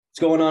What's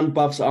going on,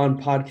 Buffs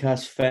on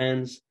podcast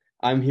fans?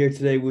 I'm here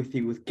today with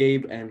you with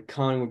Gabe and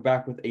Con. We're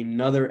back with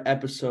another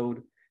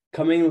episode,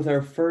 coming in with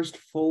our first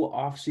full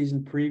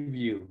off-season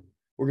preview.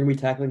 We're going to be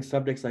tackling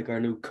subjects like our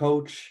new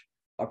coach,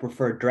 our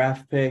preferred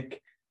draft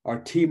pick, our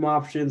team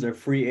options, our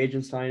free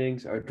agent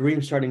signings, our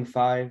dream starting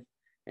five,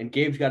 and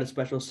Gabe's got a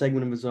special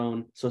segment of his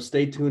own. So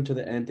stay tuned to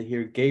the end to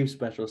hear Gabe's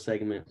special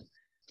segment.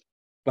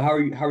 But how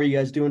are you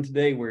guys doing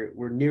today?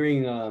 We're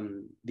nearing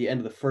the end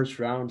of the first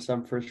round.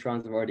 Some first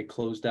rounds have already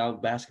closed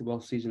out.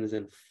 Basketball season is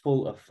in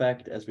full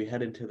effect as we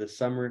head into the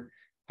summer.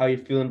 How are you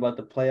feeling about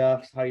the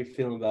playoffs? How are you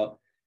feeling about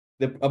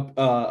the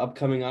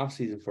upcoming off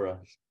season for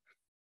us?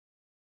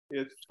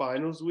 It's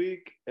finals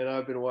week, and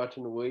I've been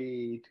watching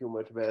way too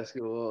much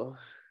basketball.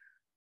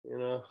 You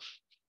know,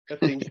 got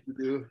things to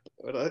do,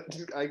 but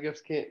I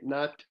guess can't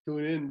not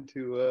tune in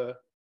to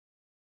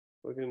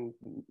fucking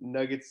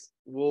Nuggets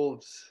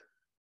Wolves.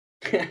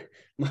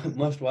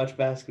 Must watch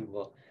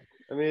basketball.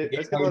 I mean, Gabe,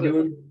 I see how a you lot of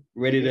doing?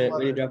 I Ready see a to lot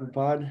ready to of drop a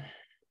pod?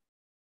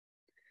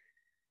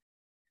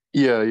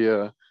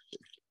 Yeah.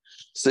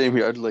 Same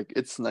here.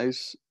 It's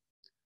nice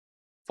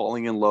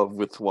falling in love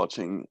with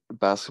watching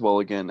basketball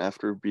again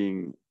after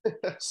being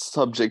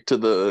subject to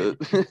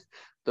the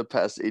the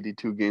past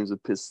 82 games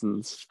of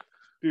Pistons.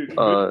 dude. Good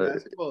Uh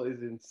basketball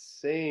is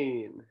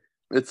insane.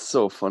 it's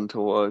so fun to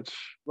watch.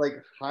 Like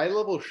high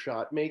level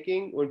shot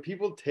making, when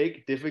people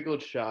take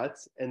difficult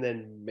shots and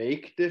then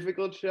make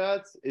difficult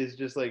shots, is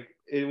just like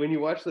when you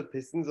watch the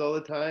Pistons all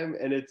the time,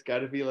 and it's got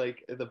to be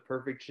like the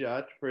perfect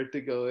shot for it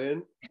to go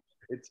in.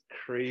 It's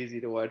crazy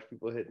to watch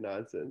people hit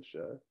nonsense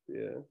shots.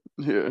 Yeah.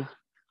 Yeah.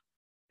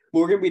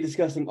 We're going to be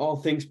discussing all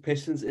things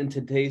Pistons in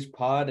today's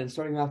pod and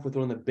starting off with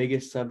one of the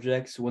biggest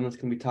subjects, one that's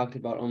going to be talked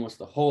about almost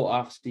the whole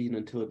offseason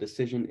until a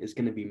decision is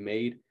going to be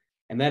made,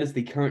 and that is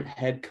the current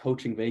head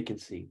coaching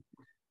vacancy.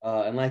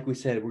 And like we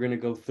said, we're going to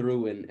go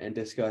through and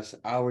discuss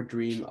our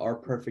dream, our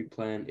perfect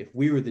plan if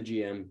we were the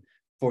GM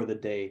for the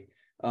day.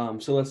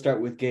 So let's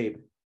start with Gabe.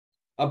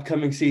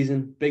 Upcoming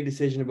season, big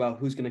decision about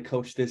who's going to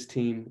coach this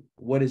team.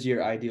 What is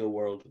your ideal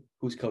world?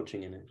 Who's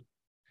coaching in it?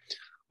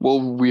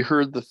 Well, we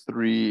heard the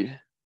three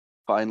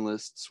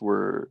finalists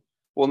were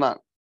not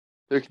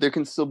there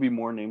can still be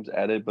more names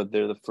added, but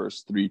they're the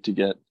first three to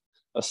get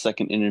a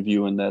second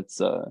interview, and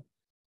that's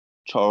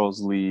Charles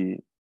Lee,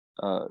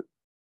 uh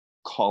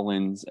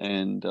Collins,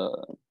 and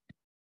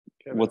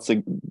Kevin what's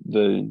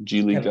the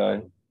G League Kevin guy?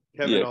 Ollie.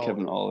 Kevin Yeah,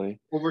 Kevin Ollie. Ollie.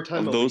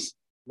 Overtime Of elite, those,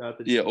 not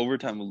the yeah, G.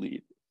 overtime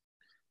elite.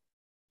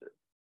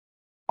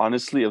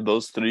 Honestly, of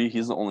those three,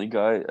 he's the only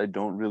guy I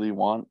don't really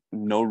want.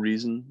 No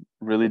reason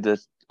really that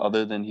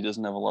other than he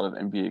doesn't have a lot of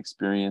NBA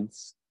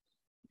experience.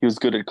 He was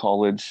good at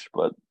college,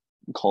 but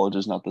college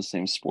is not the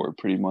same sport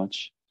pretty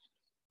much.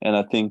 And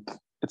I think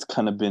it's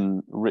kind of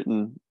been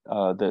written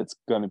that it's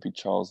going to be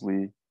Charles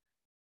Lee.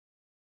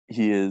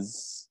 He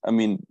is, I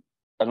mean,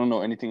 I don't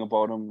know anything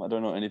about him. I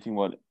don't know anything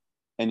about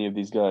any of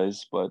these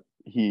guys, but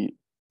he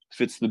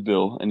fits the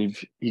bill. And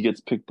if he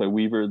gets picked by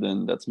Weaver,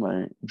 then that's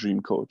my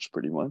dream coach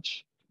pretty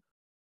much.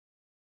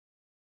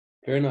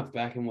 Fair enough.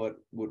 Back in what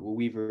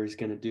Weaver is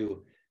going to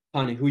do.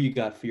 Connie, who you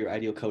got for your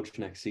ideal coach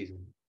next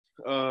season?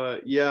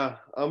 Yeah,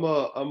 I'm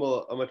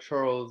a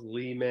Charles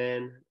Lee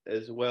man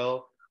as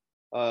well.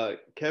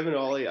 Kevin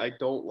Ollie, I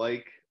don't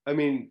like. I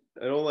mean,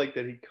 I don't like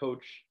that he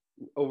coached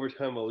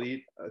overtime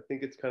elite. I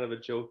think it's kind of a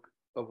joke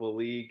of a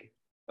league.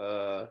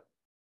 Uh,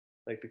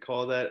 like to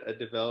call that a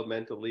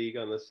developmental league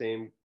on the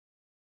same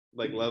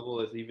like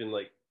level as even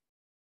like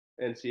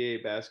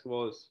NCAA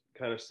basketball is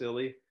kind of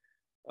silly.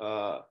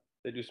 Uh,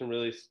 they do some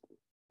really,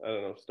 I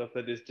don't know, stuff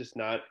that is just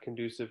not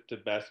conducive to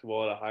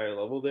basketball at a higher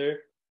level there.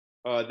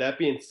 That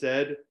being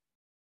said,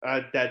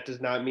 that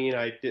does not mean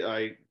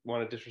I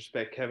want to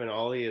disrespect Kevin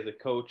Ollie as a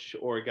coach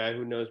or a guy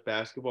who knows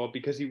basketball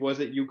because he was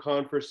at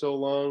UConn for so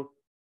long.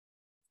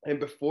 And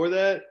before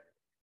that,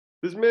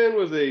 this man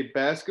was a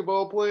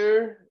basketball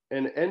player,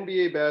 an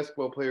NBA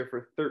basketball player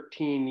for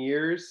 13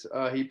 years.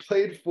 He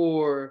played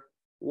for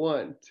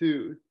 1,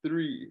 2,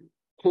 3,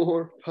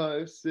 4,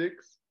 5,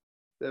 6,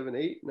 7,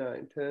 8,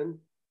 9, 10.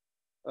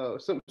 Oh,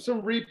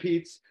 some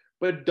repeats,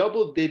 but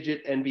double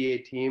digit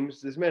NBA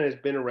teams. This man has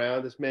been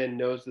around. This man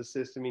knows the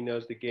system. He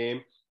knows the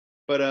game.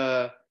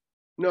 But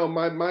no,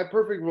 my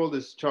perfect world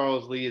is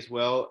Charles Lee as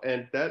well,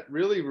 and that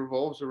really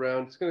revolves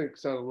around. It's going to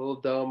sound a little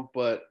dumb,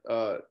 but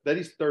that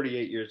he's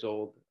 38 years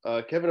old.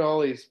 Kevin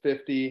Ollie is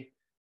 50.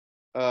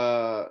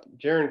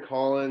 Jaron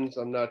Collins,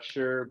 I'm not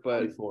sure, but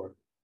 44.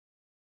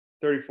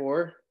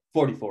 34,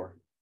 44.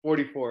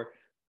 44.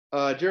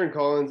 Jaron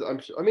Collins, I'm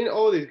sure. I mean,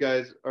 all of these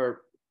guys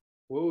are.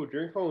 Whoa,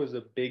 Jaron Collins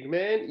was a big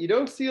man. You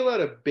don't see a lot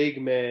of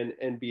big man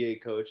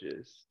NBA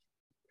coaches.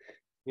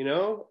 You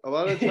know, a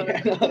lot of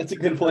times That's a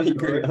good point you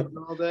bring up. and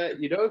all that.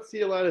 You don't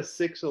see a lot of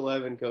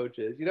 6'11"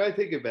 coaches. You know, I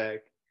take it back.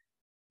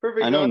 I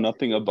Perfect. know Not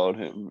nothing about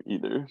him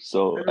either,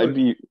 so I I'd know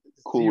be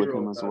cool with zero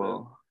him as about him.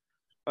 well.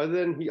 Other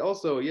than he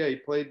also, yeah, he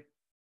played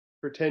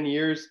for 10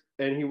 years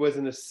and he was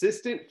an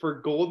assistant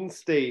for Golden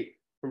State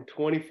from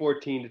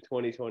 2014 to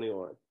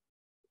 2021.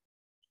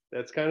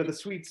 That's kind of the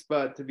sweet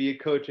spot to be a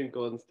coach in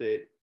Golden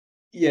State.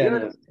 You Yeah, got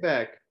to no. take it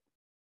back.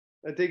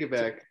 I take it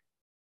back.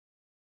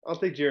 I'll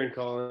take Jaron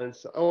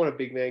Collins. I want a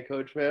big man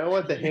coach, man. I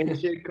want the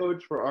handshake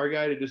coach for our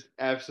guy to just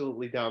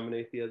absolutely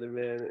dominate the other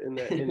man in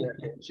that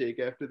handshake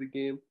after the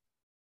game.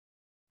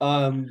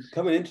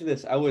 Coming into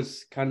this, I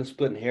was kind of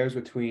splitting hairs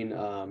between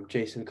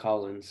Jason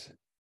Collins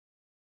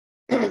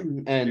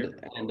and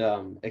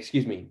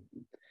excuse me,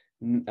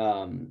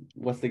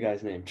 what's the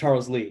guy's name?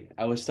 Charles Lee.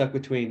 I was stuck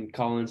between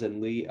Collins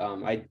and Lee.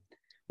 I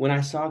when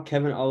I saw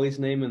Kevin Ollie's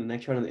name in the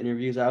next round of the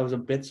interviews, I was a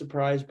bit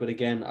surprised, but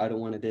again, I don't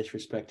want to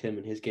disrespect him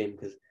in his game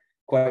because,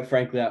 quite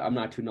frankly, I'm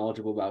not too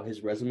knowledgeable about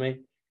his resume.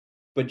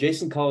 But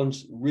Jason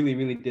Collins really,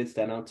 really did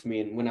stand out to me.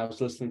 And when I was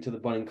listening to the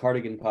Bunning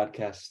Cardigan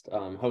podcast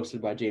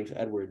hosted by James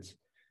Edwards,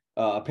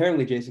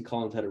 apparently Jason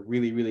Collins had a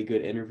really, really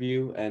good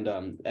interview.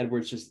 And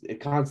Edwards it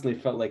constantly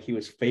felt like he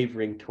was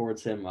favoring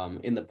towards him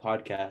in the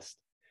podcast.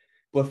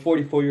 But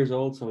 44 years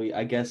old, so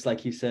I guess,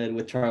 like you said,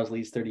 with Charles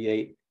Lee's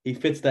 38, he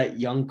fits that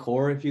young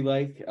core, if you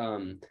like.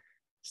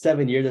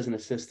 7 years as an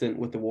assistant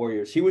with the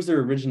Warriors. He was their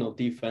original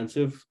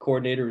defensive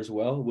coordinator as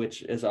well,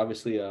 which is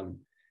obviously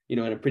in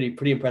a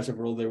pretty impressive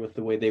role there with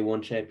the way they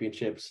won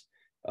championships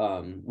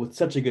with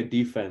such a good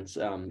defense.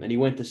 And he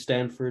went to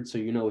Stanford, so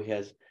he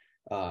has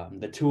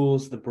the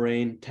tools, the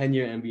brain,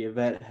 10-year NBA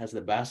vet, has the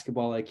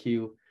basketball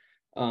IQ.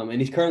 And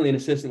he's currently an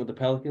assistant with the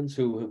Pelicans,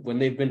 who, when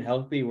they've been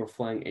healthy, were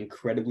flying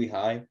incredibly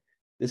high.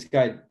 This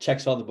guy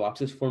checks all the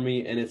boxes for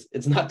me, and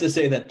it's not to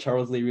say that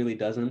Charles Lee really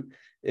doesn't.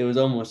 It was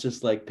almost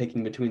just like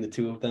picking between the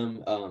two of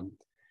them.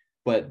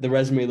 But the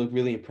resume looked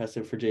really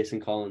impressive for Jason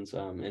Collins,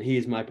 and he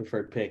is my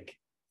preferred pick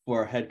for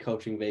our head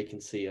coaching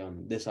vacancy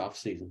this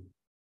offseason.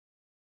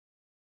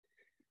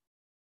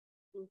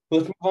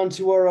 Let's move on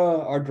to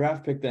our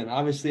draft pick then.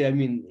 Obviously, I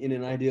mean, in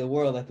an ideal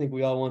world, I think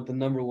we all want the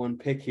number one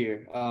pick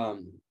here.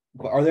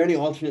 But are there any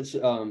alternates, I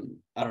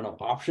don't know,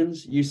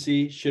 options you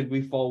see? Should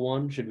we fall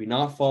one? Should we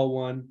not fall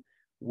one?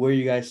 What are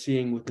you guys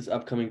seeing with this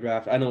upcoming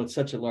draft? I know it's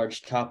such a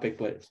large topic,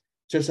 but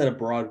just at a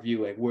broad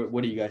view, like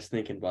what are you guys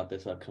thinking about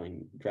this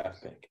upcoming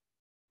draft pick?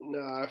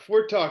 Nah, if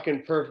we're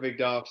talking perfect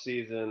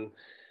offseason,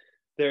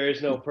 there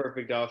is no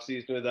perfect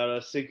offseason without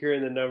us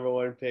securing the number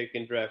one pick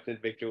and drafting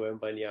Victor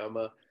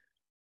Wembanyama.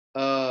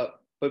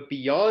 But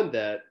beyond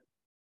that,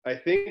 I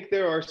think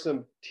there are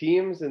some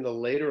teams in the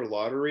later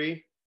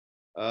lottery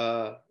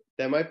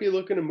that might be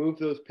looking to move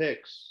those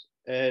picks,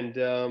 and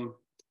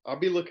I'll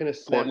be looking to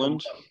snap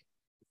Portland. them up.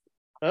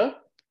 Huh?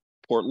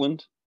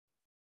 Portland.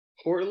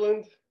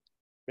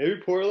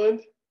 Maybe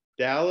Portland,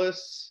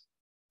 Dallas.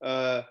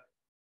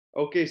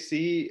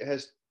 OKC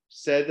has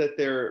said that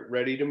they're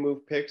ready to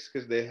move picks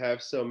because they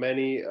have so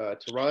many.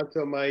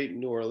 Toronto might,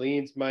 New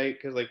Orleans might,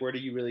 because like where do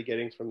you really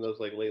getting from those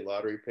like late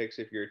lottery picks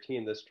if you're a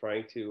team that's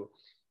trying to,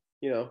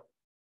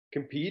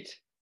 compete?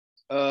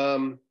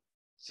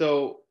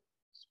 So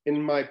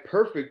in my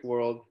perfect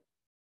world,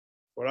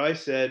 what I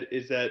said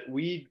is that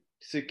we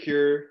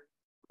secure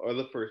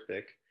the first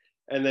pick,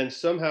 and then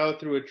somehow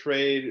through a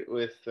trade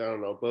with I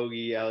don't know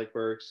Bogey, Alec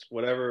Burks,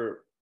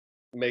 whatever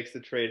makes the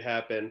trade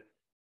happen,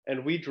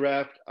 and we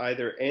draft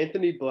either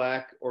Anthony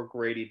Black or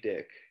Grady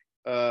Dick.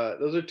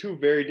 Those are two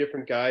very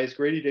different guys.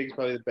 Grady Dick is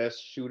probably the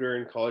best shooter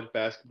in college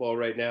basketball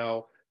right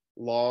now.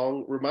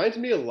 Long reminds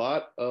me a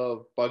lot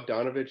of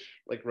Bogdanovich,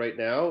 like right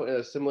now, in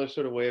a similar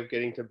sort of way of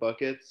getting to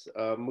buckets,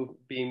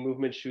 being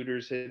movement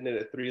shooters, hitting it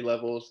at three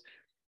levels.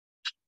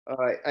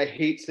 I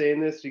hate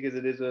saying this because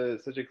it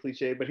is such a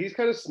cliche, but he's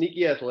kind of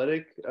sneaky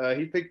athletic.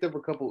 He picked up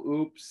a couple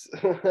oops.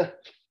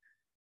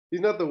 He's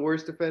not the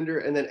worst defender.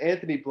 And then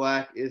Anthony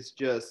Black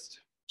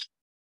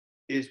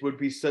would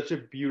be such a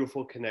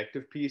beautiful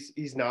connective piece.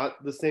 He's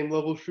not the same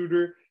level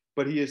shooter,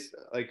 but he is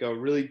like a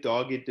really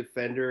dogged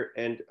defender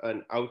and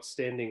an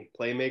outstanding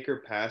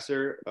playmaker,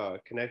 passer,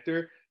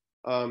 connector.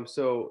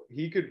 So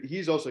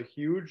he's also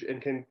huge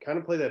and can kind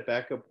of play that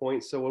backup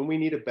point. So when we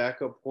need a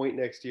backup point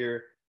next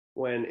year,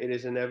 when it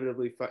is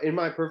inevitably in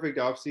my perfect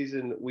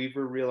offseason,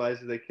 Weaver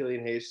realizes that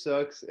Killian Hayes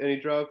sucks and he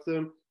drops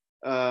him.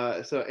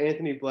 So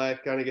Anthony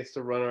Black kind of gets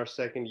to run our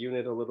second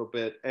unit a little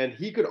bit, and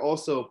he could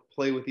also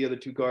play with the other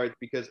two guards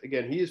because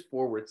again, he is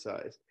forward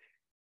sized.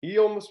 He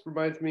almost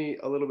reminds me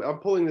a little bit. I'm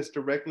pulling this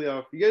directly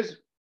off. You guys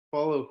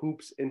follow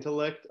Hoops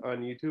Intellect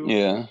on YouTube?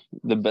 Yeah,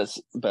 the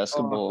best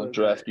basketball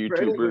draft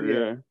YouTuber.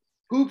 Yeah.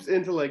 Hoops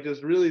Intellect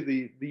is really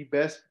the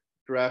best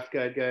draft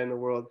guide guy in the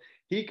world.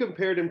 He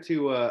compared him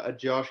to a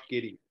Josh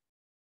Giddey,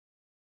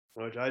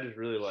 which I just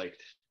really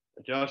liked.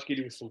 Josh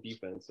Giddey with some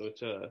defense,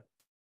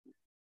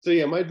 so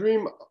yeah, my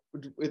dream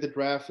with the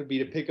draft would be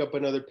to pick up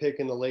another pick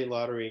in the late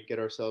lottery and get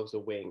ourselves a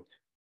wing.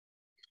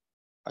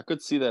 I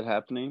could see that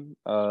happening.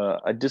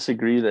 I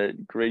disagree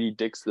that Grady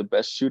Dick's the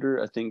best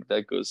shooter. I think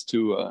that goes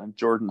to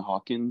Jordan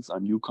Hawkins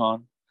on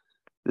UConn.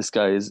 This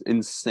guy is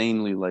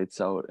insanely lights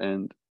out.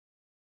 And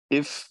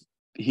if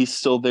he's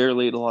still there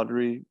late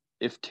lottery,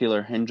 if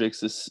Taylor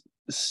Hendricks is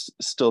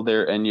still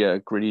there, and yeah,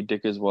 Grady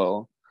Dick as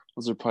well,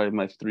 those are probably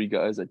my three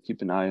guys I'd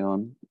keep an eye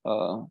on,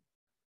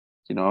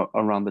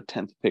 around the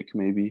 10th pick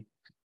maybe.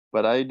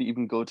 But I'd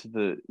even go to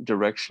the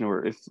direction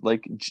where if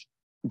like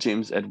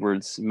James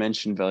Edwards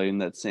mentioned value in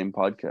that same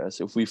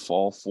podcast, if we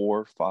fall 4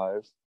 or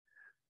 5,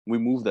 we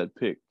move that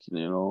pick.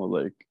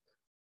 Like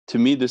to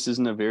me, this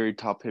isn't a very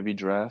top heavy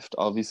draft.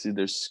 Obviously,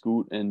 there's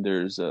Scoot and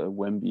there's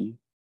Wemby,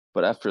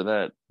 but after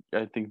that,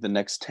 I think the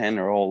next 10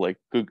 are all like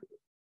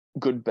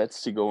good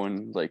bets to go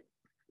in like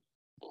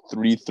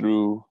 3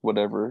 through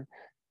whatever,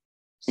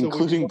 So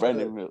including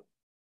Brandon Miller.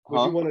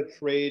 would you want to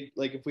trade,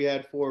 like if we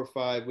had 4 or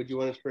 5, would you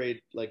want to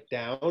trade like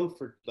down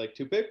for like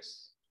 2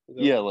 picks?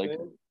 Yeah, like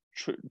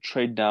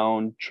trade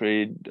down,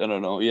 trade. I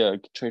don't know. Yeah,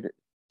 trade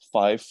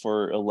 5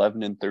 for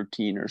 11 and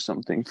 13 or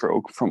something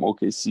from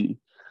OKC,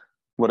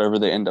 whatever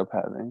they end up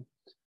having,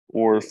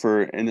 or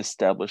for an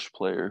established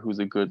player who's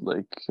a good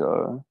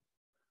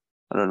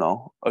I don't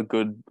know, a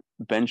good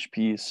bench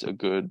piece, a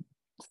good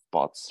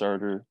spot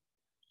starter.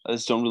 I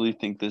just don't really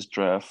think this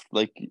draft,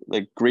 like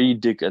Grady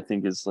Dick, I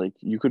think is like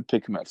you could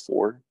pick him at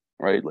 4,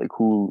 right? Like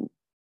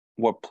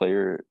what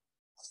player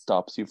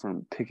stops you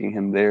from picking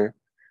him there?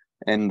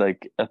 And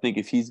like I think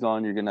if he's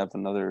gone, you're gonna have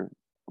another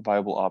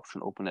viable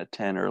option open at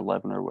 10 or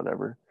 11 or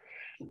whatever.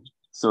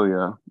 So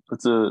yeah,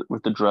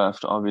 with the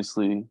draft,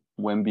 obviously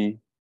Wemby,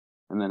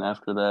 and then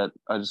after that,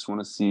 I just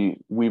want to see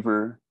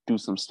Weaver do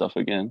some stuff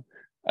again.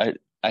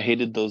 I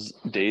hated those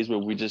days where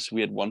we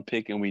had one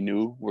pick and we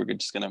knew we're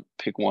just gonna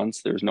pick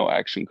once. There's no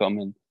action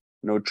coming,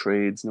 no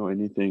trades, no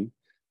anything.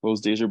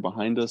 Those days are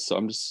behind us, so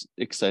I'm just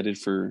excited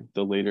for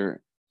the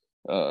later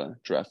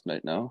draft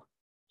night now.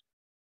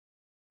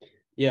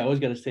 Yeah, I always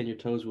got to stay on your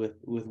toes with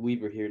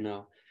Weaver here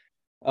now.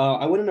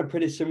 I went on a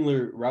pretty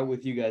similar route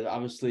with you guys.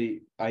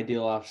 Obviously,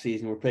 ideal off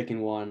season. We're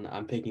picking one.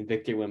 I'm picking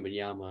Victor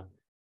Wembanyama.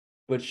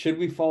 But should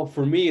we fall?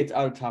 For me, it's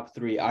out of top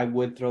 3. I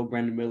would throw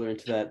Brandon Miller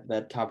into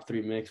that top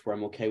 3 mix where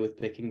I'm okay with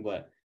picking.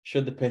 But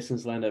should the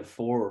Pistons land at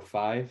 4 or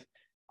 5,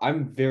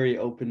 I'm very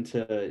open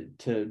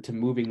to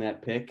moving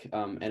that pick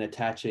and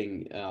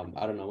attaching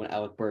I don't know, an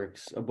Alec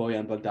Burks, a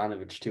Bojan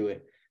Bogdanovic to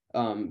it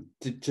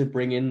to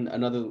bring in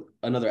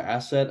another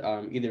asset,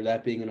 either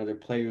that being another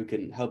player who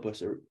can help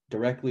us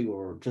directly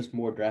or just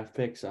more draft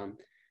picks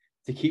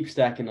to keep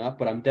stacking up.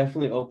 But I'm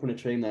definitely open to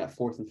trading that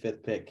 4th and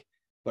 5th pick.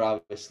 But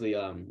obviously,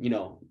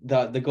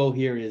 the goal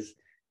here is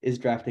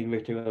drafting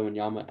Victor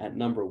Wembanyama at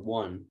number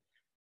 1.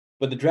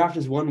 But the draft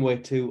is one way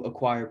to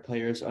acquire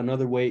players.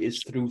 Another way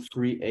is through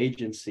free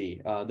agency.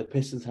 The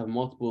Pistons have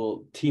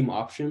multiple team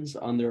options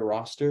on their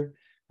roster.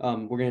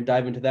 We're going to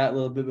dive into that a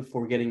little bit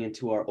before getting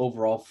into our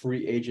overall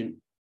free agent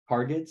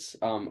targets.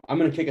 I'm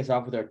going to kick us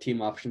off with our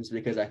team options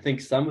because I think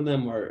some of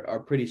them are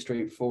pretty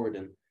straightforward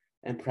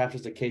and perhaps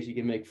it's a case you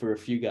can make for a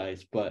few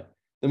guys. But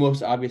the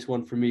most obvious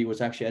one for me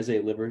was actually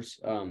Isaiah Livers.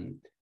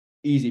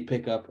 Easy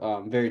pickup,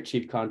 very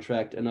cheap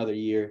contract, another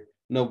year,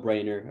 no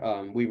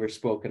brainer. We were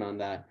spoken on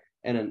that.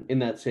 And in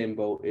that same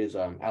boat is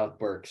Alec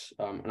Burks,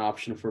 an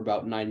option for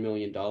about $9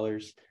 million.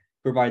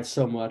 Provides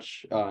so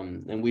much,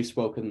 and we've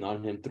spoken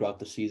on him throughout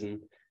the season.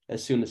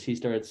 As soon as he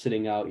started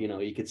sitting out,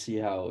 you could see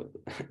how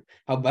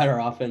how bad our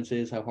offense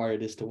is, how hard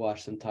it is to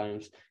watch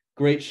sometimes.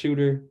 Great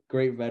shooter,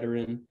 great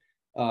veteran,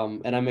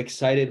 and I'm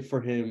excited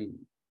for him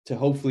to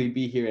hopefully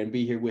be here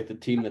with a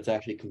team that's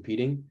actually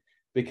competing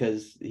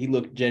because he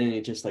looked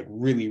genuinely just like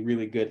really,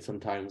 really good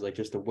sometimes, like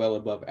just a well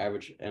above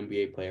average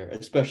NBA player,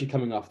 especially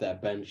coming off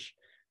that bench.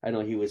 I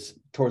know he was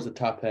towards the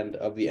top end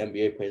of the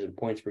NBA players in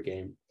points per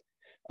game.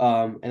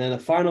 And then the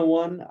final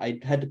one, I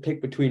had to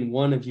pick between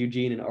one of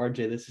Eugene and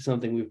RJ. This is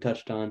something we've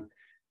touched on.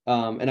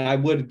 And I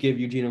would give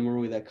Eugene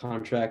Omoruyi that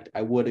contract.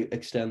 I would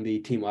extend the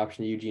team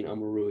option to Eugene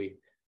Omoruyi.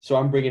 So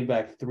I'm bringing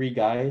back 3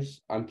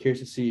 guys. I'm curious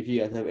to see if you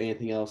guys have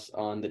anything else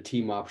on the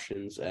team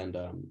options and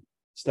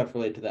stuff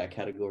related to that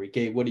category.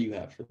 Gabe, what do you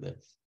have for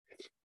this?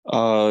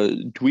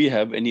 Do we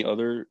have any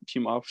other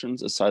team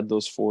options aside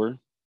those 4?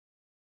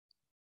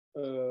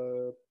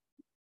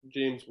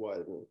 James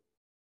Wiseman.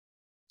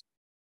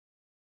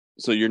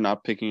 So you're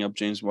not picking up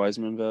James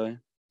Wiseman, Valley?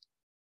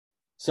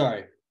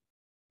 Sorry,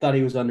 thought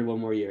he was under one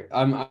more year.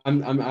 I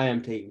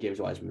am taking James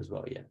Wiseman as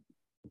well. Yeah.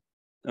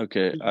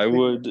 Okay, I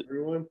would.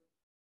 Everyone?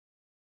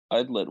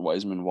 I'd let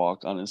Wiseman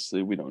walk.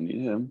 Honestly, we don't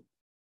need him.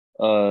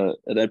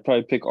 And I'd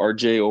probably pick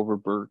RJ over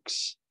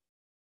Burks.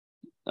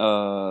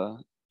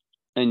 And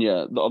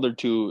yeah, the other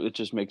 2, it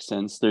just makes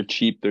sense. They're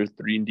cheap. They're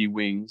 3-and-D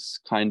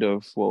wings, kind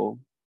of. Well,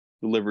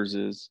 Livers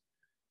is.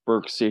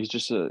 Burks, he's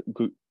just a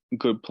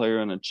good player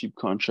on a cheap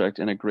contract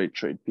and a great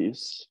trade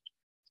piece.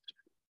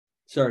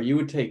 Sorry, you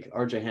would take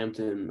RJ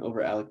Hampton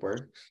over Alec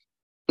Burks?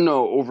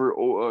 No,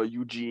 over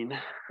Eugene.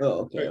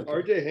 Oh, okay.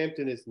 RJ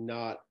Hampton is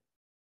not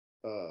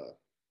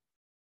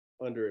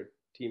under a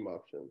team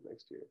option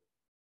next year.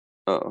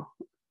 Oh.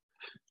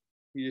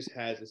 He just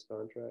has his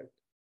contract.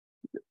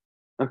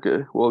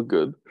 Okay, well,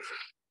 good.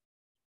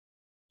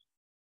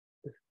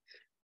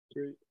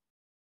 Great.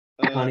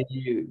 Connie,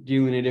 do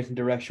you in a different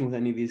direction with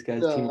any of these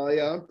guys?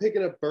 Yeah, I'm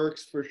picking up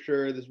Burks for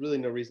sure. There's really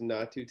no reason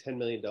not to. $10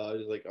 million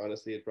is like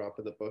honestly a drop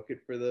in the bucket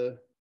for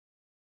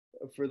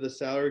the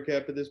salary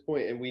cap at this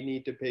point, and we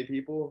need to pay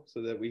people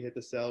so that we hit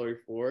the salary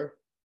floor.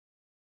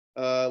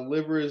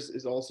 Livers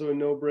is also a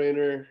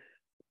no-brainer.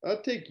 I'll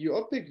pick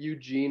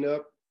Eugene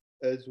up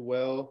as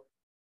well.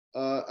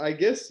 I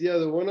guess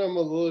the one I'm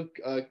a little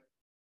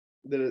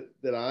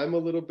that I'm a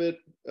little bit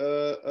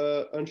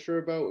unsure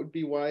about would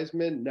be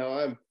Wiseman. Now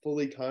I'm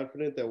fully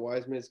confident that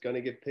Wiseman is going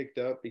to get picked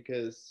up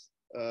because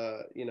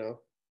We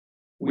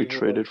Weaver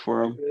traded likes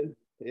for him. Wiseman.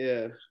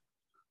 Yeah,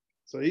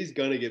 so he's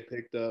going to get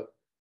picked up.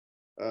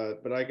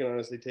 But I can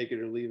honestly take it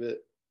or leave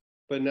it.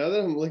 But now that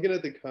I'm looking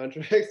at the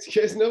contracts,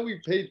 you guys know we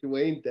paid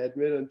Dwayne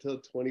Dedman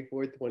until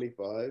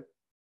 24-25.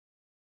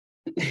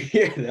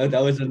 Yeah,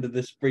 that was under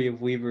the spree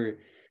of Weaver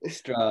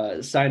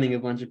signing a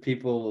bunch of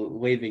people,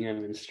 waiving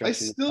him and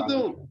stretching the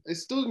contract. I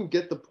still didn't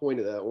get the point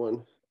of that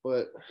one,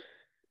 but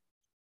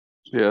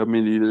Yeah,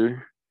 me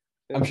neither.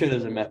 I'm sure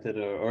there's a method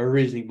or a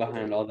reasoning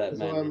behind all that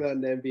that's why I'm not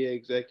madness. an NBA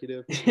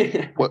executive.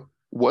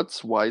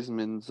 What's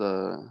Wiseman's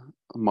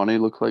money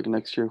look like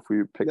next year if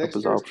we pick up Next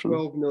his year is option?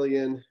 12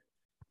 million,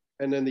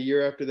 and then the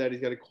year after that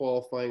he's got a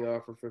qualifying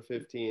offer for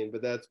 15.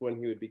 But that's when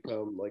he would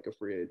become like a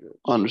free agent.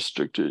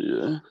 Unrestricted,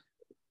 yeah.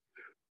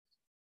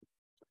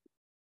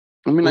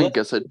 I mean, I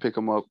guess I'd pick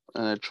him up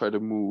and I'd try to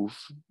move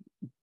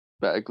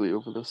Bagley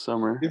over the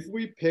summer. If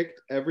we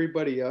picked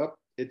everybody up,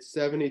 it's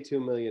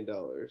 $72 million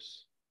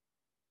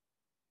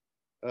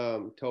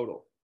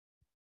total.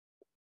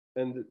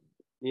 And,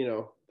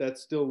 that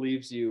still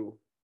leaves you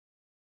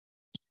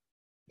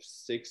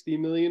 $60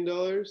 million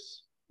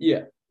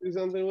Yeah, do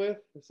something with.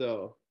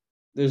 So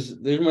there's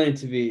money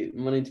to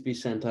be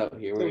sent out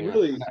here. so We're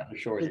really, not in a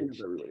shortage.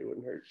 everybody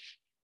wouldn't hurt.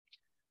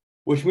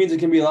 Which means it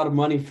can be a lot of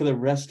money for the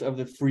rest of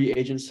the free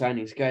agent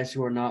signings, guys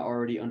who are not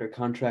already under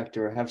contract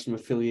or have some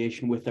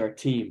affiliation with our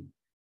team.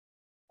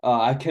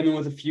 I came in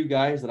with a few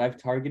guys that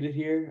I've targeted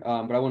here,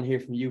 but I want to hear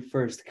from you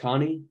first.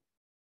 Connie,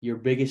 your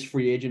biggest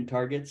free agent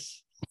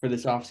targets for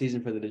this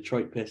offseason for the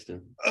Detroit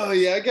Pistons. Oh,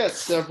 yeah, I got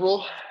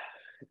several.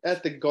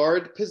 At the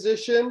guard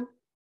position,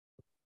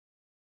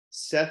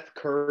 Seth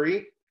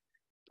Curry.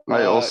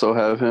 I also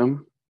have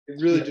him.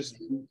 Really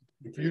just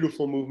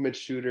beautiful movement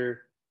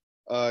shooter.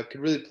 Could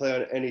really play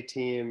on any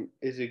team.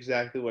 Is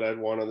exactly what I'd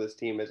want on this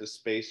team as a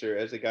spacer,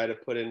 as a guy to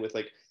put in with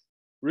like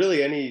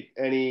really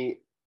any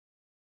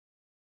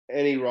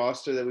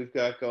roster that we've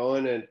got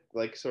going, and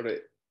like sort of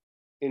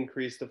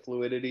increase the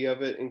fluidity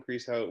of it,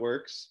 increase how it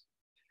works.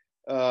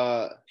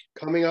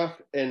 Coming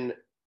off an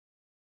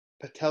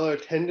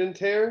patellar tendon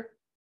tear,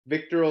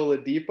 Victor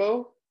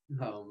Oladipo.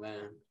 Oh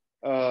man.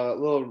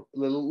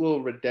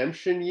 Little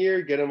redemption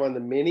year, get him on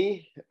the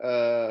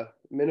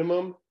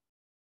minimum.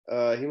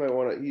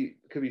 He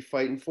could be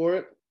fighting for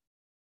it.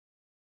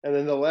 And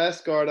then the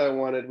last guard I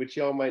wanted, which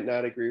y'all might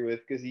not agree with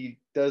because he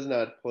does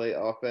not play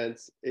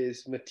offense,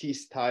 is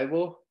Matisse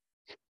Thybulle.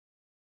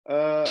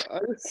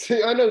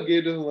 I know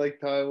Gabe doesn't like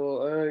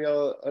Thybulle. I know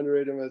y'all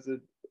underrate him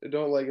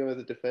don't like him as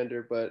a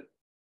defender, but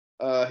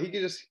he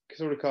could just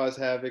sort of cause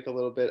havoc a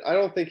little bit. I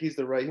don't think he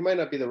might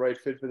not be the right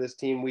fit for this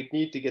team. We'd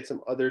need to get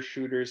some other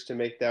shooters to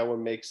make that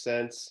one make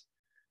sense.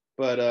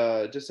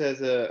 But just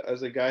as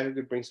a guy who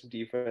could bring some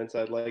defense,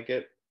 I'd like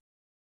it.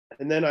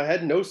 And then I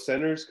had no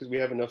centers because we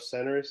have enough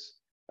centers.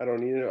 I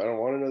don't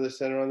want another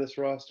center on this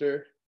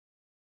roster.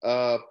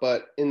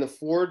 But in the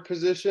forward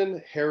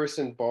position,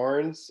 Harrison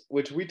Barnes,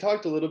 which we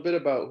talked a little bit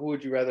about who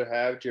would you rather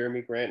have,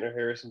 Jeremy Grant or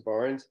Harrison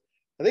Barnes.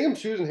 I think I'm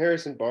choosing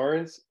Harrison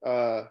Barnes.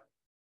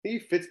 He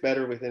fits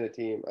better within a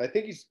team. I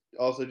think he's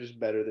also just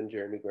better than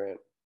Jeremy Grant.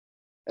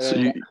 And so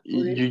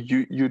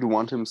you'd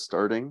want him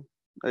starting,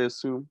 I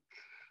assume?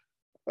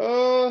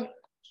 Because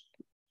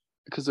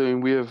I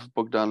mean we have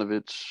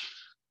Bogdanovic.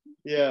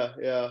 Yeah.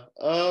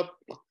 I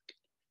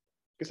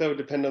guess that would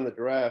depend on the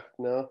draft,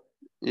 no?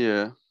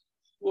 Yeah.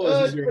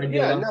 Well,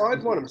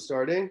 I'd want him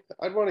starting.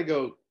 I'd want to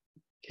go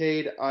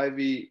Cade,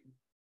 Ivy,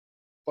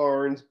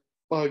 Barnes,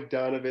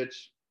 Bogdanovic,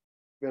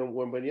 and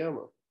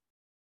Wembanyama.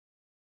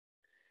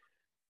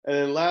 And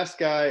then last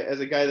guy, as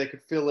a guy that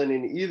could fill in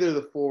either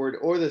the forward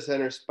or the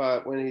center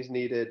spot when he's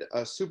needed,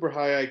 a super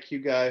high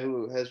IQ guy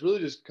who has really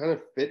just kind of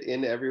fit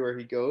in everywhere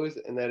he goes,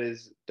 and that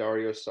is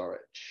Dario Saric.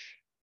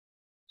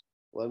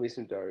 Love me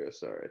some Dario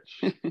Saric.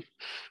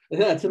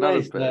 That's a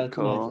nice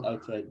call.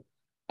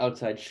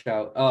 outside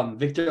shout.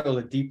 Victor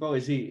Oladipo,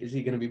 is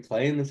he going to be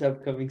playing this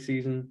upcoming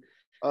season?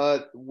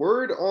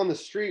 Word on the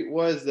street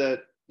was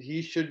that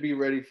he should be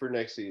ready for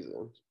next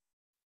season.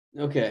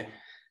 Okay,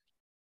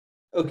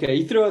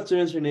 you throw out some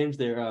answer names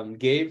there.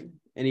 Gabe,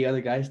 any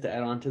other guys to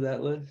add on to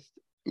that list?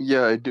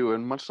 Yeah, I do.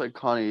 And much like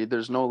Connie,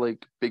 there's no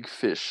like big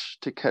fish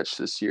to catch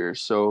this year.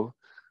 So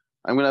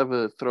I'm going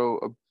to throw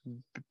a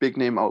big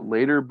name out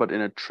later, but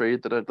in a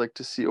trade that I'd like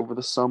to see over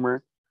the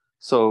summer.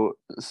 So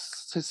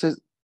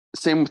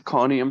same with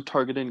Connie. I'm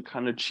targeting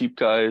kind of cheap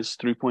guys,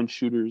 3-point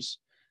shooters.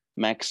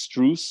 Max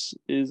Strus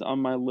is on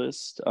my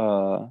list.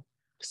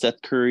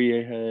 Seth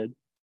Curry ahead.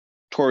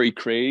 Torrey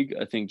Craig,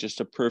 I think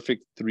just a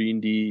perfect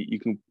 3-and-D.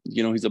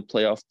 He's a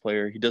playoff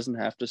player. He doesn't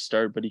have to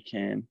start, but he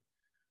can.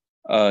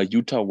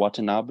 Yuta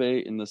Watanabe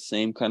in the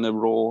same kind of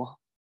role.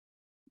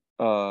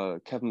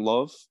 Kevin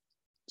Love,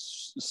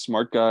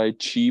 smart guy,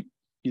 cheap.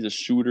 He's a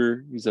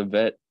shooter. He's a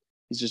vet.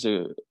 He's just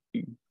a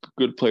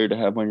good player to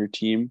have on your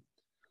team.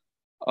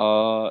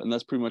 And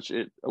that's pretty much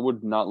it. I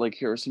would not like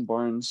Harrison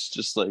Barnes.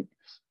 Just like,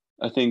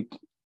 I think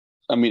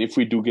I mean, if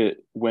we do get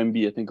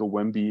Wemby, I think a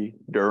Wemby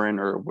Duran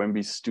or a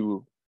Wemby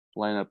Stu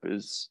lineup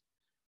is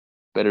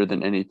better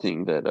than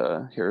anything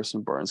that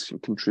Harrison Barnes can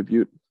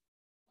contribute.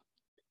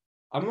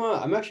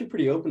 I'm actually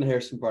pretty open to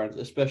Harrison Barnes,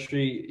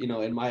 especially,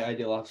 in my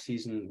ideal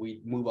offseason,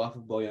 we move off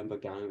of Bojan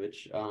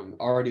Bogdanovic,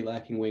 already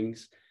lacking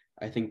wings.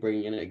 I think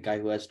bringing in a guy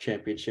who has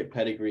championship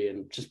pedigree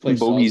and just plays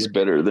Bogey's solid.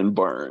 better than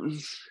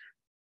Barnes.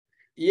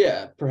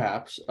 Yeah,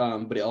 perhaps.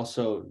 But he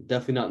also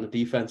definitely not in the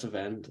defensive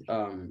end.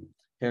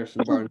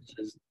 Harrison Barnes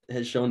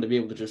has shown to be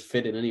able to just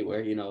fit in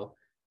anywhere,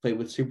 played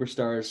with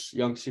superstars,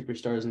 young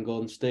superstars in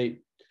Golden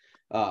State,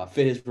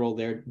 fit his role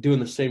there, doing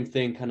the same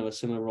thing, kind of a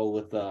similar role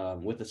with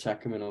the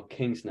Sacramento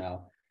Kings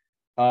now.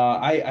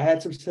 I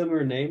had some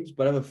similar names,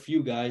 but I have a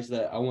few guys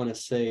that I want to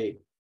say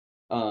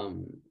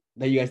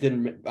that you guys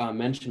didn't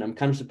mention. I'm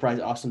kind of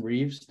surprised Austin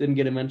Reeves didn't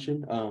get a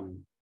mention.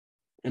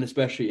 And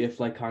especially if,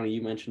 like Connie,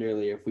 you mentioned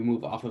earlier, if we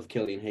move off of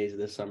Killian Hayes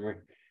this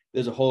summer,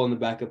 there's a hole in the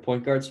backup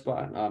point guard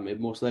spot.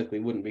 It most likely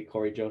wouldn't be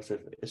Corey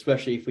Joseph,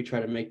 especially if we try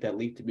to make that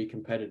leap to be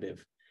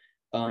competitive.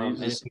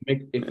 And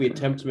if we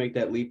attempt to make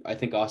that leap, I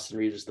think Austin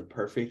Reeves is the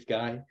perfect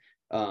guy,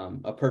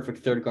 a perfect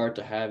third guard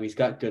to have. He's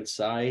got good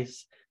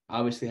size,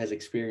 obviously has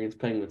experience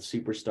playing with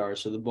superstars,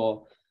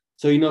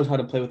 so he knows how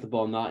to play with the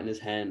ball not in his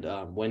hand.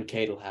 When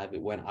Cade will have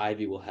it, when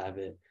Ivy will have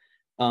it.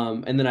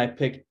 And then I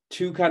picked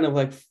two kind of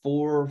like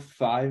 4 or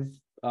 5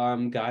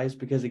 guys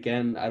because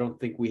again, I don't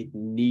think we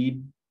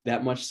need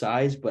that much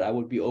size, but I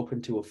would be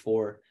open to a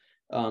 4,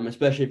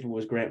 especially if it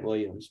was Grant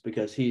Williams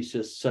because he's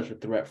just such a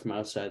threat from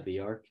outside the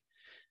arc.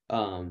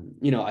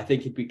 I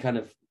think he'd be kind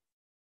of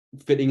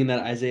fitting in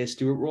that Isaiah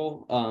Stewart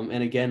role.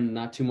 And again,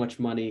 not too much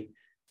money.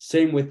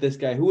 Same with this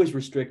guy who is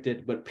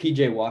restricted, but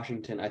PJ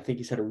Washington, I think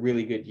he's had a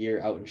really good year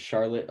out in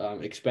Charlotte,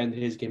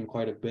 expanded his game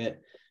quite a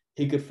bit.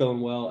 He could fill in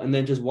well. And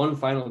then just one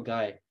final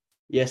guy.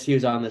 Yes, he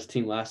was on this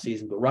team last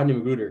season, but Rodney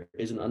Magruder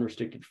is an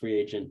unrestricted free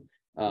agent.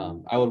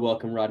 I would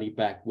welcome Rodney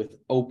back with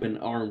open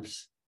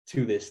arms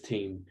to this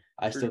team.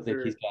 I still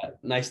think he's got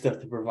nice stuff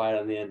to provide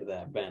on the end of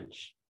that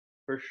bench.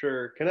 For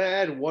sure. Can I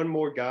add one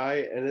more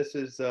guy? And this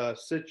is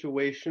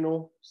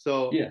situational,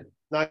 so yeah,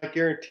 not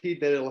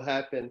guaranteed that it'll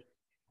happen.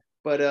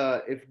 But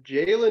if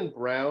Jaylen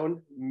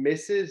Brown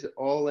misses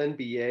All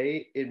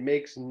NBA, it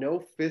makes no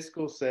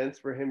fiscal sense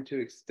for him to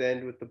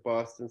extend with the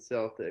Boston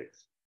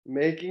Celtics,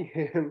 making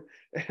him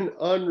an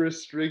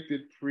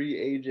unrestricted free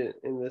agent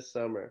in this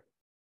summer.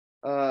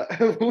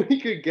 We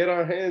could get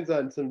our hands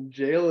on some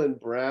Jaylen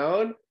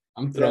Brown.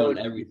 I'm throwing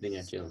everything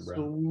at Jaylen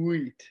Brown.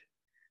 Sweet.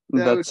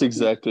 That's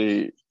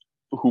exactly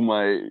who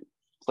my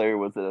player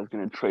was that I was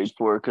going to trade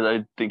for because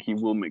I think he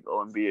will make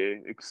All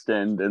NBA,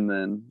 extend, and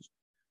then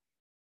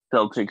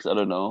Celtics. I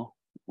don't know.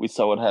 We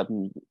saw what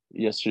happened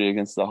yesterday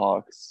against the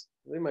Hawks.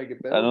 They might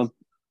get better. I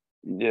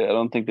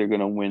don't think they're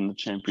going to win the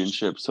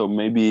championship. So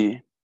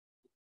maybe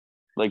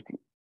like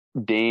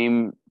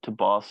Dame to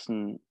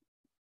Boston,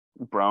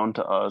 Brown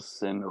to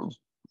us, and a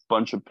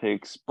bunch of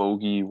picks,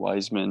 Bogey,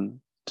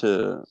 Wiseman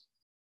to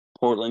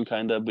Portland,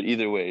 kind of. But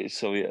either way,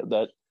 so yeah,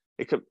 that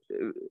it could.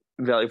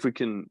 If we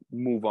can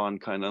move on,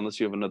 kind of, unless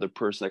you have another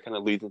person, that kind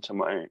of leads into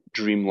my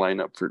dream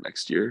lineup for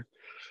next year.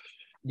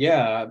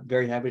 Yeah, I'm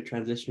very happy to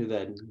transition to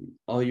that.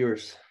 All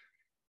yours.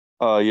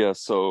 Yeah.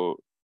 So,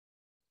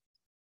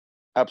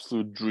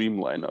 absolute dream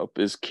lineup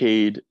is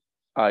Cade,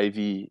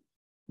 Ivy,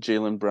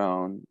 Jaylen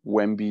Brown,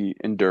 Wemby,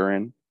 and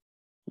Duran,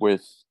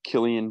 with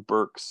Killian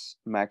Burks,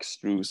 Max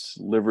Strus,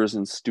 Livers,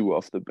 and Stu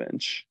off the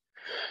bench.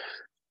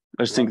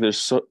 I just think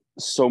there's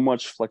so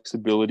much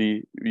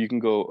flexibility. You can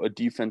go a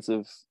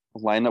defensive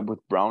lineup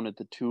with Brown at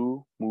the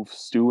 2, move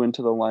Stu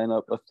into the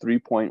lineup, a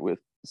 3-point with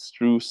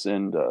Strus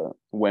and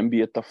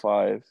Wemby at the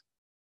 5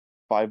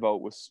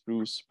 out with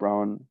Strus,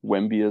 Brown,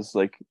 Wemby as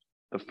like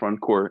the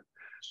front court.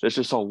 There's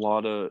just a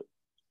lot of.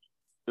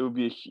 It would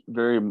be a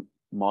very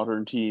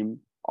modern team.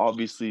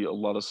 Obviously, a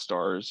lot of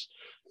stars,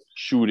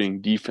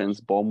 shooting, defense,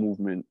 ball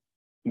movement,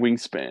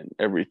 wingspan,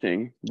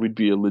 everything. We'd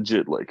be a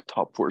legit like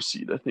top 4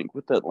 seed, I think,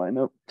 with that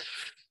lineup.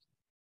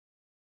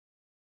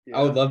 Yeah.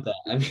 I would love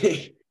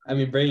that. I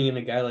mean, bringing in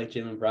a guy like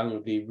Jaylen Brown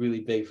would be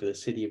really big for the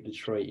city of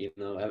Detroit.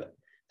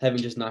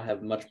 Having just not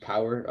have much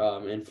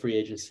power in free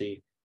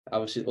agency.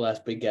 Obviously, the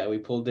last big guy we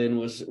pulled in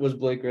was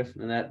Blake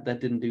Griffin, and that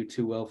didn't do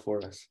too well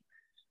for us.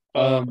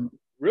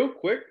 Real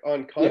quick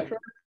on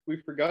contract, we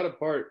forgot a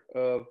part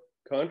of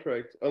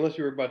contracts. Unless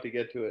you were about to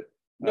get to it.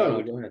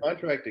 No, go ahead.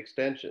 Contract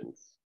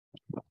extensions.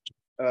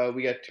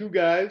 We got 2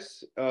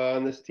 guys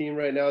on this team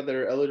right now that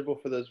are eligible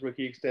for those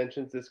rookie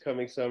extensions this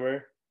coming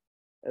summer,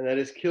 and that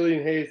is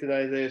Killian Hayes and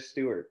Isaiah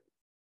Stewart.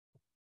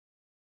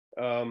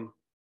 What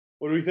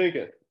are we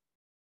thinking?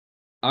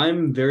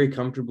 I'm very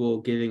comfortable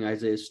giving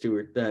Isaiah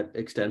Stewart that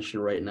extension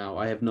right now.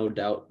 I have no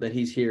doubt that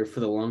he's here for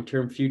the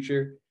long-term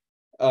future,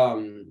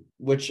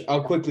 which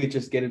I'll quickly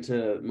just get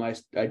into my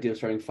ideal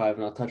starting 5,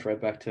 and I'll touch right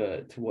back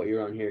to what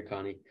you're on here,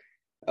 Connie.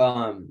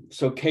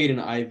 So Cade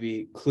and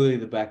Ivy, clearly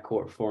the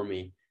backcourt for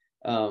me.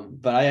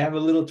 But I have a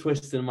little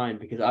twist in mind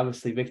because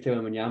obviously Victor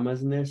Wembanyama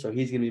is in there, so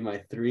he's going to be my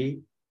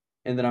 3.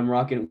 and then I'm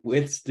rocking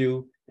with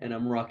Stu, and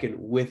I'm rocking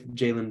with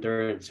Jalen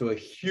Duren. So a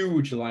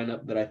huge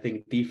lineup that I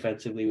think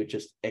defensively would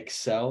just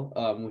excel,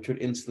 which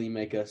would instantly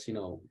make us,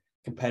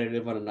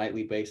 competitive on a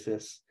nightly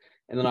basis.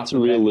 And then off It's the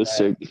bench,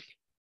 realistic.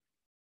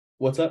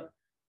 what's up?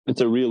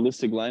 It's a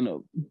realistic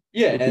lineup.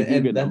 Yeah, If we do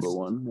and get number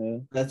one, yeah.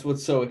 that's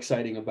what's so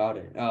exciting about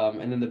it.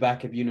 And then the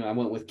backup, I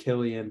went with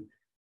Killian,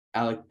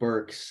 Alec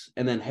Burks,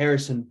 and then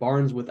Harrison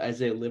Barnes with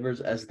Isaiah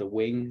Livers as the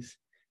wings.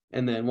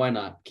 And then why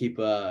not keep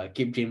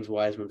James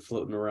Wiseman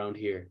floating around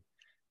here?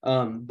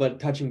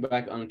 But touching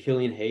back on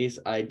Killian Hayes,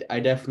 I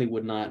definitely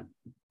would not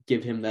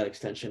give him that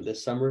extension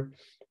this summer.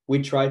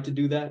 We tried to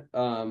do that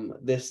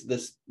this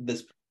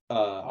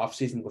off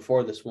season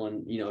before this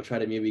one, try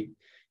to maybe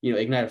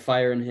ignite a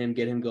fire in him,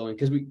 get him going,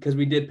 because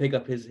we did pick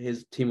up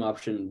his team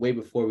option way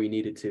before we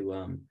needed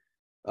to,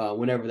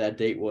 whenever that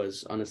date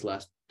was on his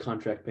last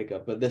contract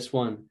pickup. But this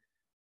one,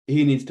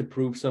 he needs to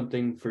prove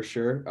something for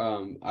sure.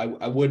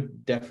 I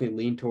would definitely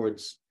lean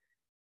towards,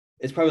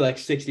 it's probably like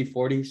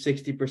 60-40,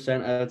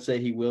 60%. I would say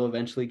he will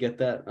eventually get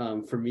that.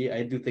 For me,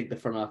 I do think the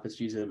front office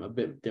uses him a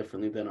bit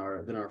differently than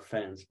our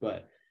fans.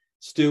 But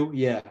Stu,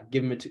 yeah,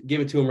 give it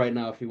to him right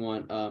now if you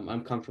want.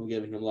 I'm comfortable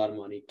giving him a lot of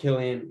money.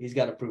 Killian, he's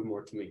got to prove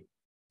more to me.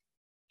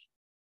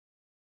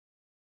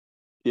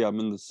 Yeah,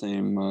 I'm in the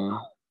same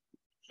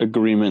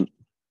agreement.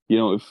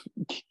 If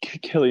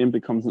Killian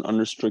becomes an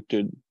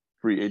unrestricted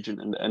free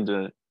agent in the end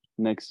of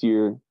next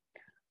year,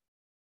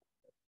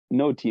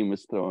 no team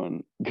is gonna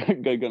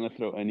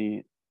throw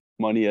any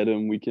money at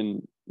him. We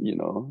can,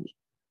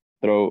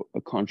 throw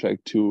a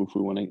contract too if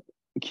we want to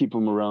keep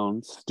him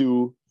around.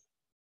 Stu,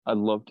 I'd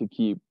love to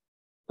keep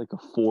like a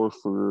 4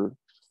 for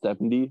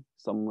 70,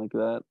 something like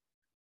that.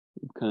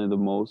 Kind of the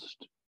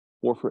most.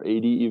 4 for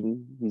 80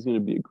 even. He's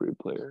gonna be a great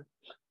player.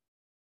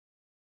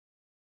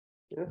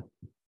 Yeah.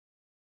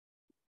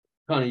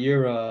 Connor,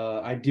 your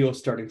ideal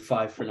starting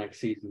 5 for next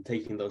season,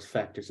 taking those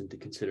factors into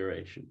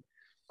consideration.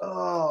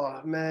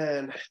 Oh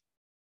man,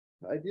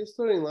 ideal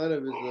starting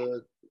lineup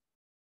is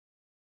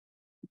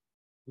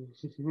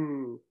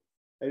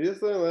ideal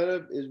starting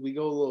lineup is we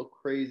go a little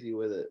crazy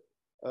with it.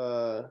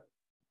 I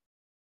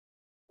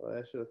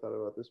should have thought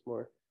about this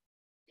more.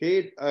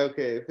 Cade,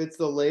 okay, if it's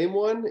the lame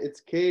one,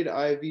 it's Cade,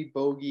 Ivy,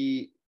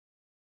 Bogey,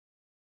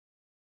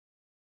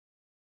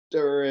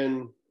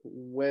 Duren,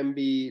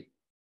 Wemby,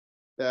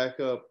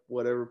 backup,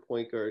 whatever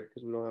point guard,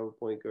 because we don't have a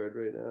point guard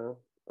right now.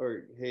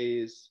 Or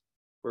Hayes,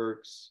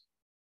 Burks,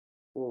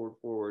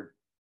 forward,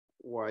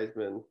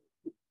 Wiseman,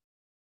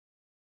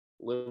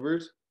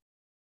 Livers.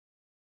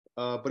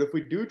 But if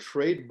we do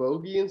trade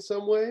Bogey in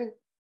some way,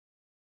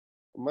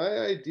 my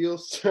ideal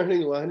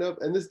starting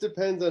lineup, and this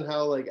depends on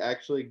how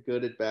actually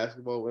good at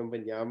basketball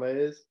Wembanyama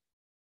is.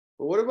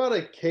 But what about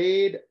a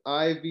Cade,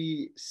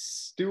 Ivy,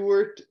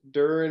 Stewart,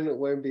 Duren,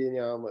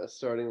 Wembanyama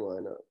starting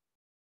lineup?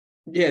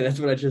 Yeah, that's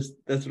what I just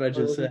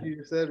said.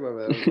 You said, my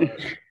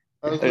bad.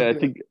 I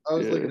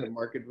was looking at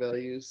market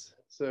values.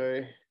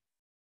 Sorry.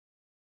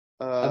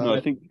 No, I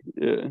think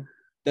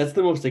that's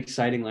the most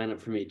exciting lineup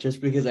for me,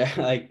 just because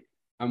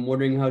I'm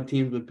wondering how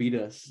teams would beat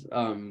us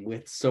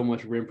with so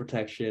much rim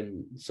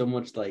protection, so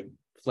much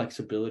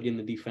flexibility in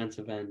the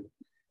defensive end.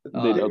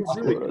 They'd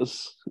outscore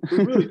us. It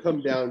would really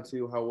come down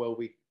to how well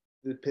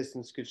the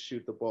Pistons could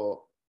shoot the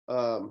ball.